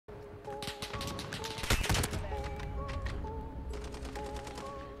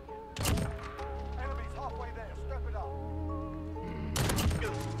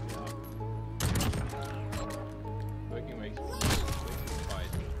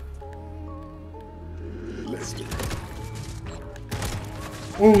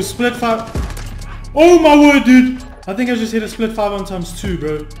Oh, split 5. Oh my word, dude. I think I just hit a split 5 on times 2,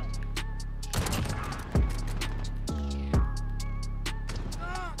 bro.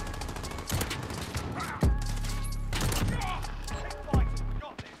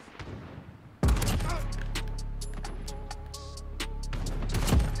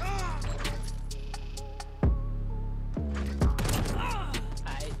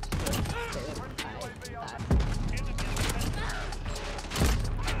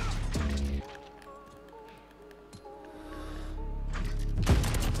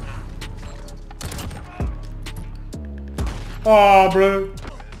 Oh, bro.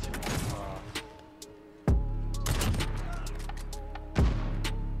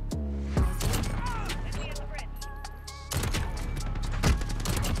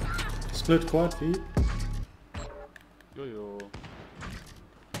 Split quad feed. Yo.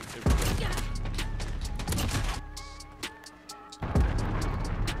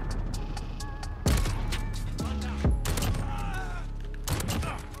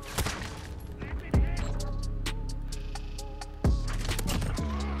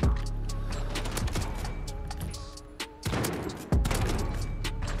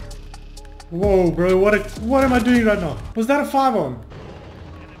 Whoa, bro, what am I doing right now? Was that a 5 on?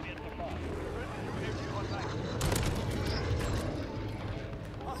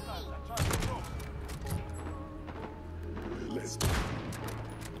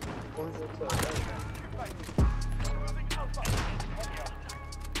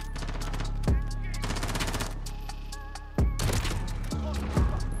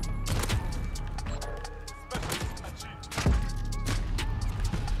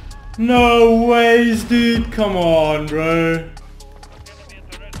 No ways, dude. Come on, bro.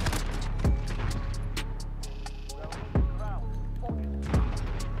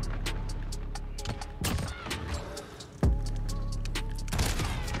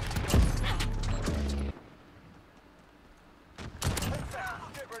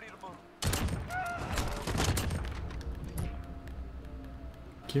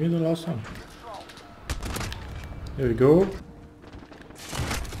 Give me the last one. There we go.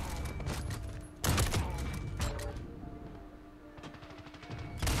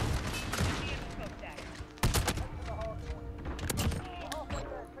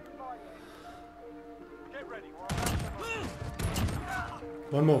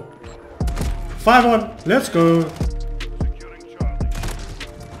 One more. 5 on. Let's go.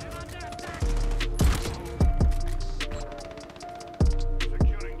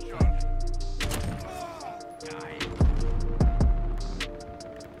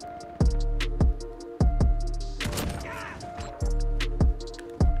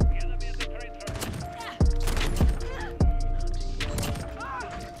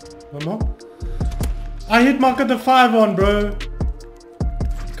 One more. I hit mark at the 5 on, bro.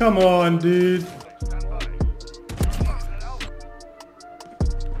 Come on, dude.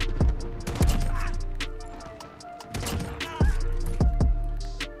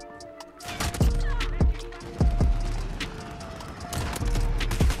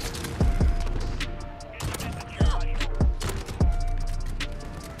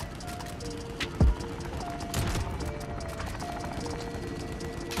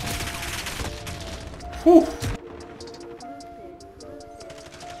 Whew.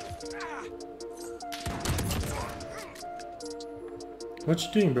 What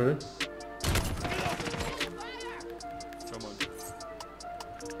you doing, bro? Come on.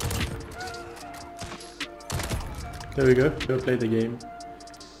 There we go. Go play the game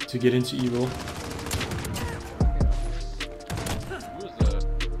to get into evil. Who is that?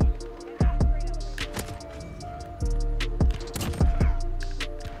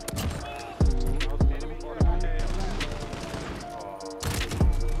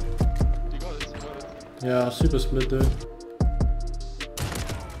 You got it. Yeah, super split though.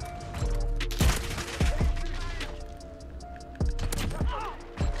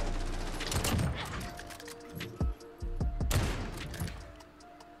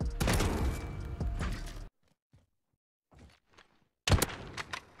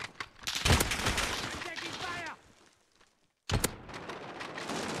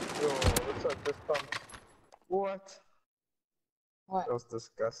 Yo, what's up, this pump? What? What? That was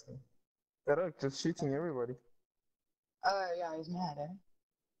disgusting. That oak just shooting everybody. Yeah, he's mad, eh?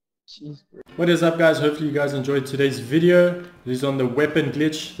 Jeez. What is up, guys? Hopefully you guys enjoyed today's video. This is on the weapon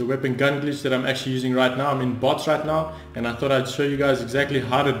glitch, the weapon gun glitch that I'm actually using right now. I'm in bots right now, and I thought I'd show you guys exactly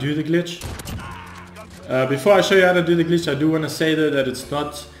how to do the glitch. Before I show you how to do the glitch, I do want to say though that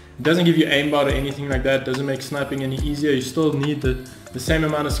it doesn't give you aimbot or anything like that. It doesn't make sniping any easier. You still need the same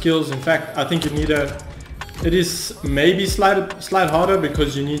amount of skills. In fact, I think you need It is maybe slight harder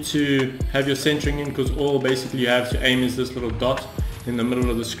because you need to have your centering in, because all basically you have to aim is this little dot in the middle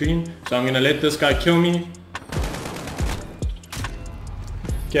of the screen. So I'm gonna let this guy kill me.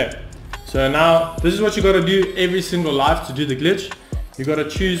 Okay, so now this is what you gotta do every single life to do the glitch. You gotta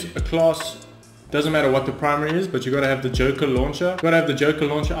choose a class, doesn't matter what the primary is, but you gotta have the Joker launcher. You gotta have the Joker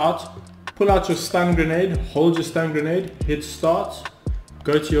launcher out. Pull out your stun grenade, hold your stun grenade, hit start,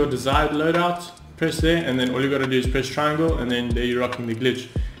 go to your desired loadout, press there, and then all you gotta do is press triangle, and then there you're rocking the glitch.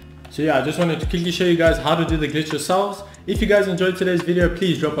 So yeah, I just wanted to quickly show you guys how to do the glitch yourselves. If you guys enjoyed today's video,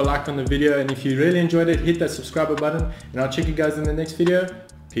 please drop a like on the video, and if you really enjoyed it, hit that subscribe button, and I'll check you guys in the next video.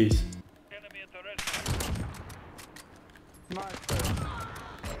 Peace.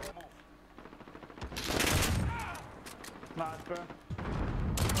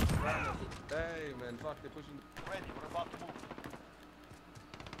 Hey man, fuck, they're pushing. Ready, we're about to move.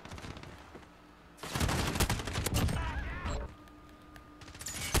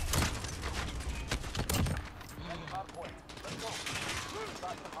 Hardpoint. Let's go.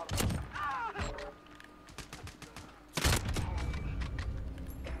 Start the hardpoint.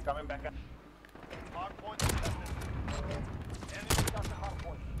 Coming back up. Hardpoint contested. Enemy got the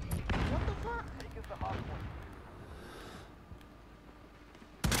hardpoint. What the fuck? Taking the hardpoint.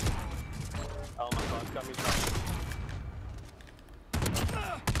 Oh my god, coming down.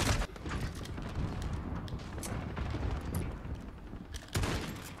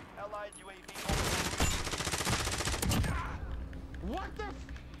 Allied UAV over. What the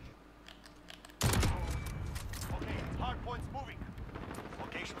Okay, hardpoint's moving.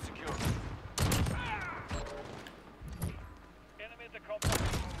 Location secure. Enemy at the compound.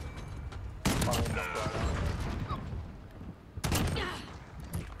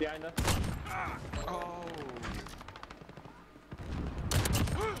 Behind us. Oh.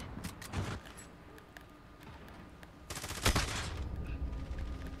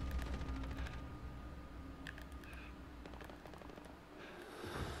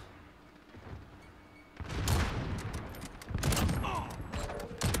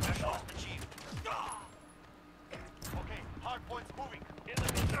 Mission achieved. Okay, hardpoint's moving. Enemy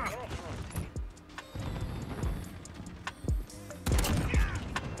at the crossroads.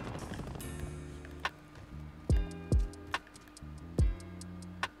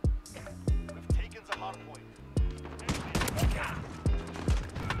 We've taken the hard point.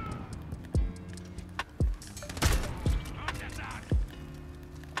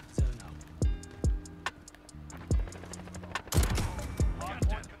 Hard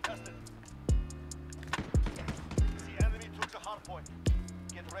point contested. The enemy took the hard point.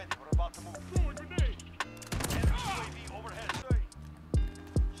 Get ready, we're about to move. Enemy UAV overhead.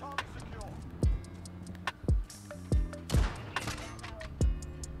 Charlie secure.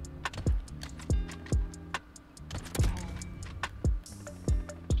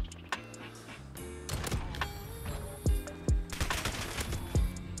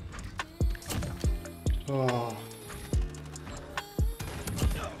 Oh.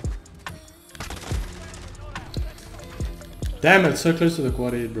 Damn it, so close to the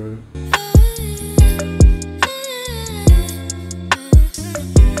quad 8, bro.